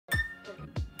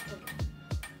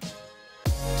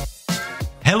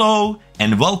Hello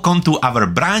and welcome to our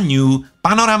brand new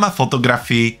Panorama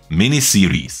Photography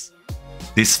mini-series.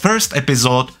 This first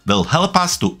episode will help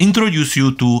us to introduce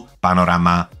you to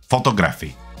Panorama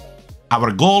Photography.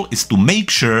 Our goal is to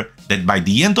make sure that by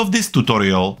the end of this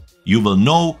tutorial, you will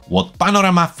know what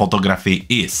Panorama Photography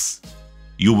is.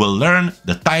 You will learn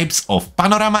the types of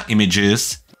panorama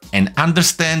images and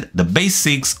understand the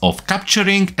basics of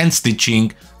capturing and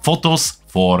stitching photos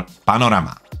for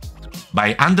Panorama.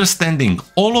 By understanding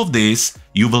all of this,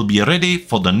 you will be ready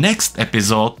for the next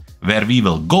episode where we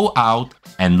will go out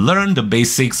and learn the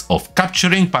basics of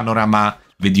capturing panorama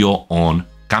with your own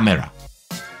camera.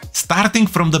 Starting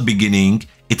from the beginning,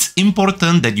 it's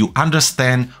important that you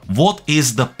understand what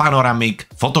is the panoramic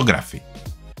photography.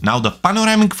 Now, the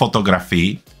panoramic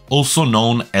photography, also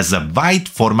known as a wide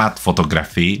format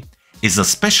photography, is a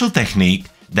special technique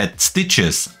that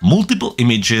stitches multiple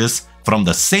images from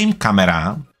the same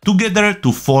camera together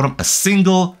to form a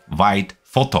single wide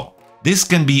photo. This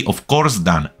can be, of course,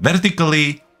 done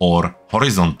vertically or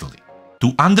horizontally.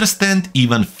 To understand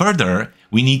even further,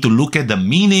 we need to look at the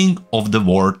meaning of the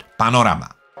word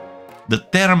panorama. The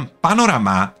term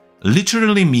panorama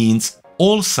literally means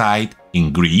all side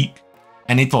in Greek,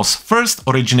 and it was first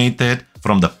originated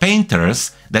from the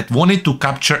painters that wanted to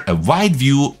capture a wide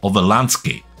view of a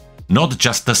landscape, not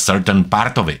just a certain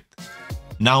part of it.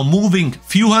 Now moving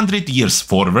few hundred years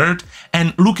forward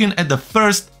and looking at the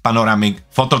first panoramic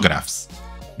photographs.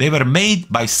 They were made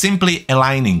by simply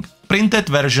aligning printed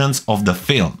versions of the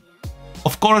film.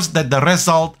 Of course that the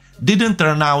result didn't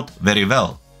turn out very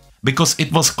well, because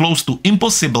it was close to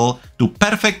impossible to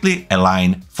perfectly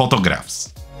align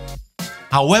photographs.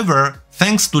 However,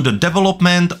 thanks to the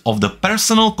development of the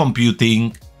personal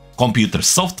computing, computer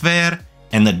software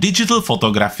and the digital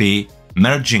photography,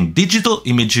 merging digital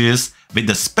images with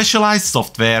the specialized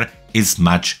software is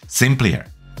much simpler.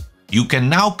 You can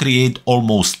now create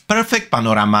almost perfect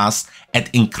panoramas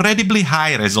at incredibly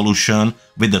high resolution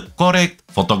with the correct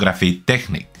photography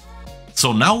technique.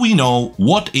 So now we know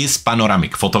what is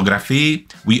panoramic photography,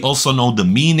 we also know the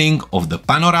meaning of the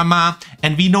panorama,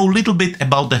 and we know a little bit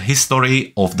about the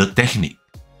history of the technique.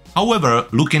 However,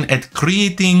 looking at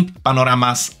creating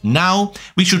panoramas now,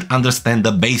 we should understand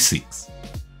the basics.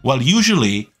 Well,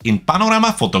 usually in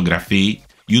panorama photography,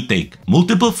 you take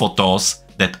multiple photos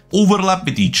that overlap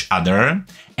with each other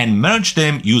and merge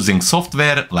them using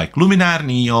software like Luminar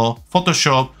NEO,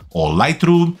 Photoshop or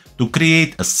Lightroom to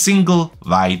create a single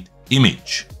wide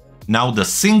image. Now, the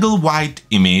single wide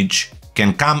image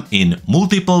can come in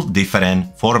multiple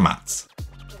different formats.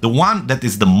 The one that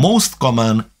is the most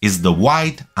common is the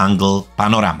wide angle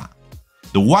panorama.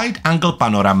 The wide angle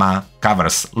panorama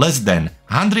covers less than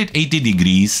 180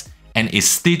 degrees and is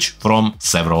stitched from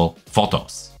several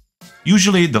photos.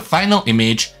 Usually the final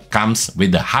image comes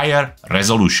with a higher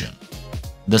resolution.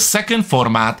 The second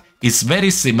format is very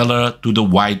similar to the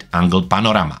wide angle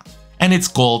panorama, and it's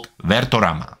called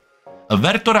Vertorama. A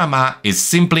Vertorama is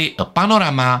simply a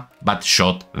panorama but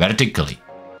shot vertically.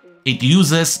 It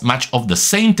uses much of the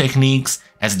same techniques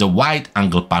as the wide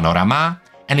angle panorama,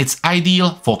 and it's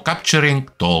ideal for capturing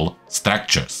tall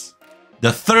structures.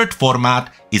 The third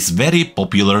format is very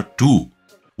popular too.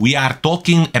 We are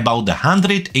talking about the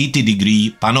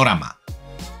 180-degree panorama.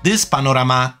 This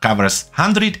panorama covers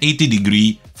 180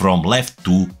 degrees from left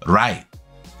to right.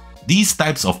 These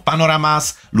types of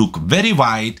panoramas look very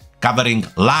wide, covering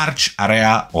large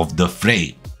area of the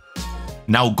frame.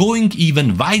 Now going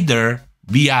even wider,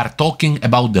 we are talking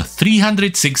about the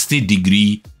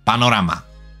 360-degree panorama.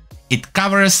 It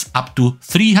covers up to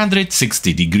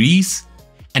 360 degrees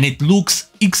and it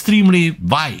looks extremely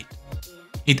wide.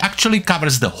 It actually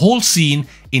covers the whole scene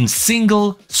in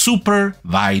single super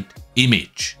wide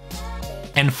image.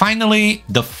 And finally,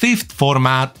 the fifth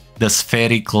format, the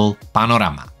spherical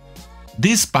panorama.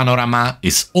 This panorama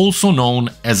is also known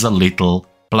as a little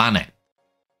planet.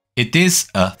 It is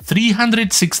a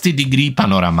 360-degree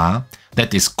panorama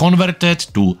that is converted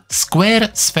to square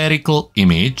spherical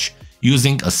image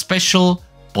using a special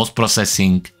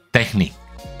post-processing technique.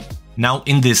 Now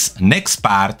in this next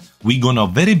part, we're gonna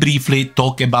very briefly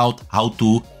talk about how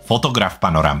to photograph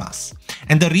panoramas.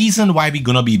 And the reason why we're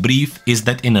gonna be brief is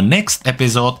that in the next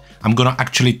episode, I'm gonna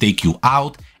actually take you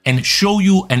out and show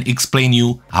you and explain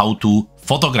you how to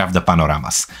photograph the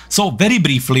panoramas. So very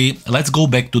briefly, let's go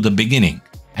back to the beginning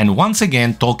and once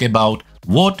again talk about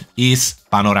what is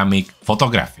panoramic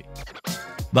photography.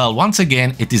 Well, once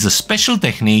again, it is a special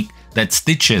technique that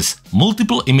stitches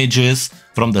multiple images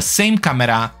from the same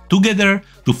camera together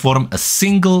to form a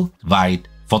single wide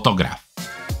photograph.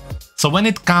 So when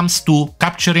it comes to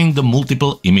capturing the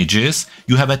multiple images,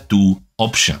 you have two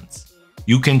options.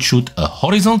 you can shoot a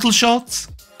horizontal shots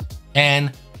and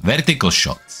vertical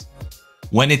shots.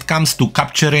 When it comes to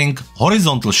capturing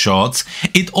horizontal shots,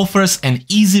 it offers an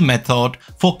easy method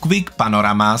for quick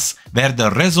panoramas where the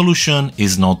resolution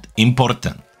is not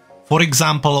important. For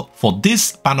example, for this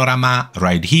panorama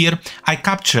right here, I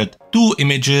captured 2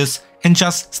 images and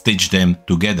just stitched them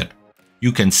together.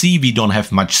 You can see we don't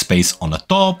have much space on the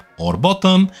top or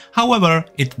bottom, however,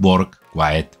 it worked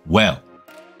quite well.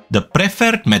 The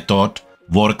preferred method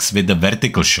works with the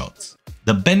vertical shots.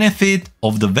 The benefit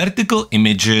of the vertical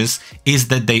images is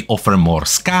that they offer more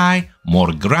sky,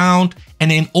 more ground,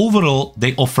 and in overall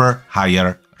they offer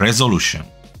higher resolution.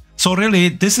 So really,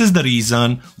 this is the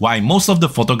reason why most of the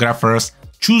photographers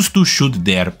choose to shoot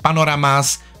their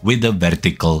panoramas with the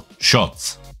vertical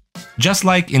shots. Just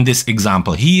like in this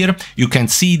example here, you can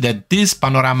see that this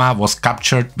panorama was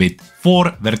captured with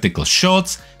 4 vertical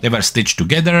shots. They were stitched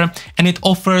together and it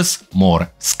offers more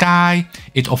sky,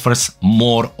 it offers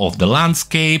more of the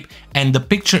landscape, and the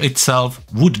picture itself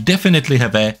would definitely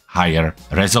have a higher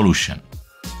resolution.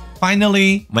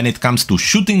 Finally, when it comes to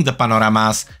shooting the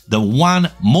panoramas, the one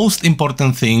most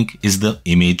important thing is the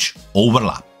image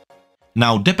overlap.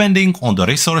 Now, depending on the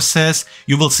resources,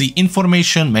 you will see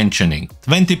information mentioning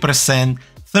 20%,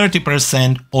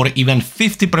 30% or even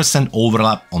 50%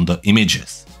 overlap on the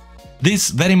images. This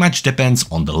very much depends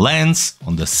on the lens,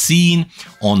 on the scene,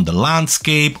 on the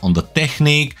landscape, on the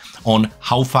technique, on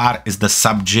how far is the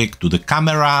subject to the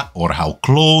camera or how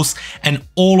close, and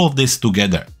all of this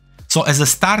together. So as a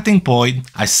starting point,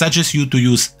 I suggest you to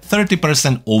use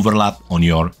 30% overlap on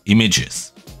your images.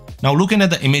 Now looking at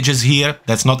the images here,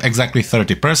 that's not exactly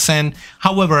 30%,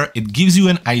 however, it gives you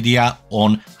an idea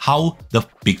on how the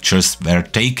pictures were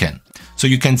taken. So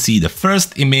you can see the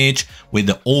first image with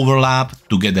the overlap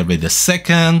together with the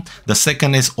second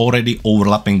is already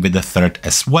overlapping with the third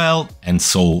as well, and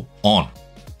so on.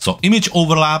 So image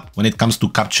overlap, when it comes to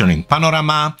capturing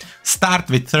panorama, start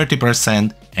with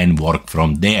 30% and work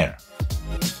from there.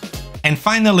 And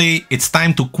finally, it's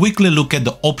time to quickly look at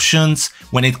the options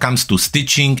when it comes to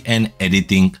stitching and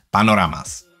editing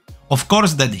panoramas. Of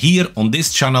course that here on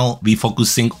this channel we're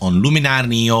focusing on Luminar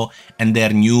NEO and their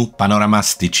new panorama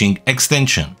stitching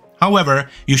extension. However,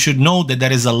 you should know that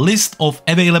there is a list of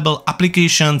available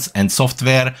applications and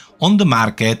software on the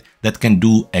market that can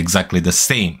do exactly the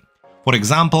same. For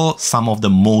example, some of the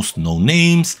most known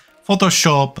names,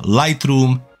 Photoshop,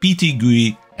 Lightroom,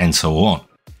 PTGui, and so on.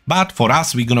 But for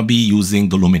us, we're gonna be using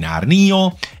the Luminar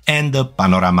NEO and the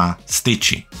panorama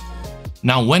stitching.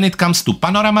 Now, when it comes to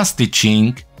panorama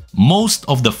stitching, most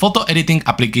of the photo editing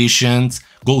applications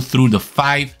go through the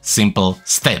 5 simple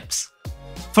steps.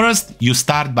 First, you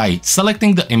start by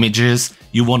selecting the images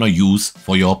you wanna use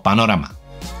for your panorama.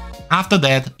 After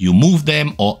that, you move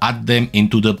them or add them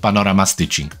into the panorama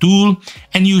stitching tool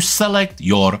and you select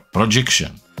your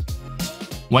projection.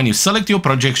 When you select your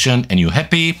projection and you're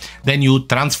happy, then you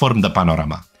transform the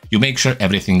panorama. You make sure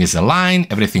everything is aligned,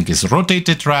 everything is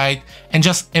rotated right, and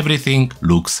just everything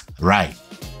looks right.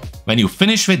 When you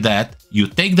finish with that, you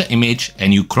take the image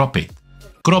and you crop it.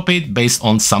 Crop it based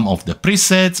on some of the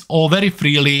presets or very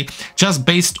freely, just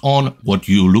based on what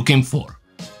you're looking for.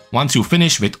 Once you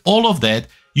finish with all of that,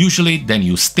 usually then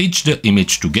you stitch the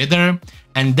image together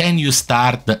and then you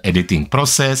start the editing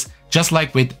process, just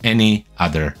like with any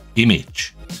other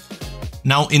image.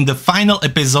 Now in the final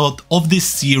episode of this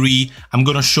series, I'm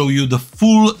gonna show you the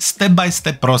full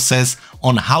step-by-step process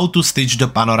on how to stitch the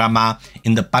panorama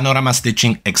in the panorama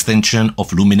stitching extension of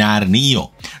Luminar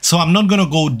NEO. So I'm not gonna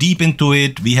go deep into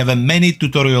it, we have many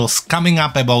tutorials coming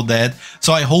up about that,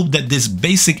 so I hope that this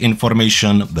basic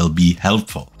information will be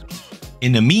helpful.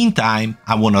 In the meantime,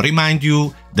 I wanna remind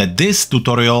you that this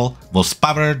tutorial was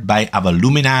powered by our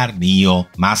Luminar NEO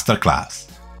Masterclass.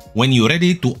 When you're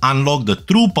ready to unlock the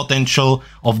true potential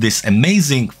of this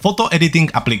amazing photo editing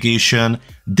application,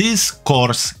 this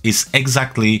course is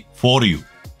exactly for you.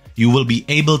 You will be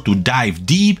able to dive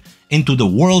deep into the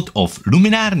world of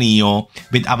Luminar NEO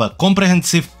with our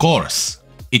comprehensive course.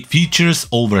 It features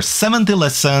over 70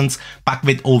 lessons packed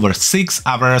with over 6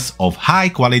 hours of high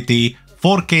quality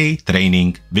 4K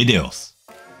training videos.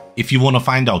 If you want to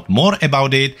find out more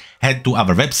about it, head to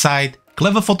our website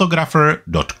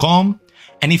cleverphotographer.com.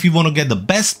 And if you want to get the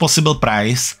best possible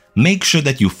price, make sure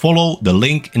that you follow the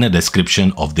link in the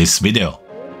description of this video.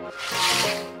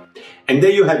 And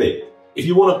there you have it. If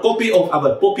you want a copy of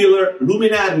our popular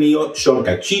Luminar NEO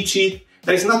shortcut cheat sheet,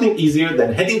 there is nothing easier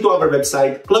than heading to our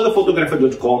website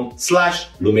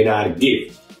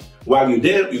cleverphotographer.com/LuminarGive. While you're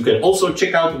there, you can also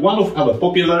check out one of our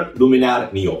popular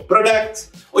Luminar NEO products,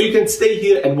 or you can stay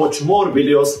here and watch more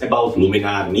videos about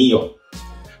Luminar NEO.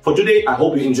 For today, I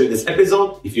hope you enjoyed this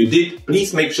episode. If you did,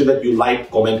 please make sure that you like,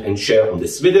 comment, and share on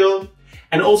this video.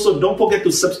 And also don't forget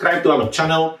to subscribe to our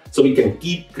channel so we can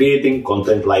keep creating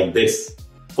content like this.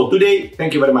 For today,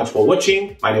 thank you very much for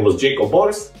watching. My name was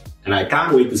Jakub, and I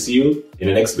can't wait to see you in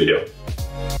the next video.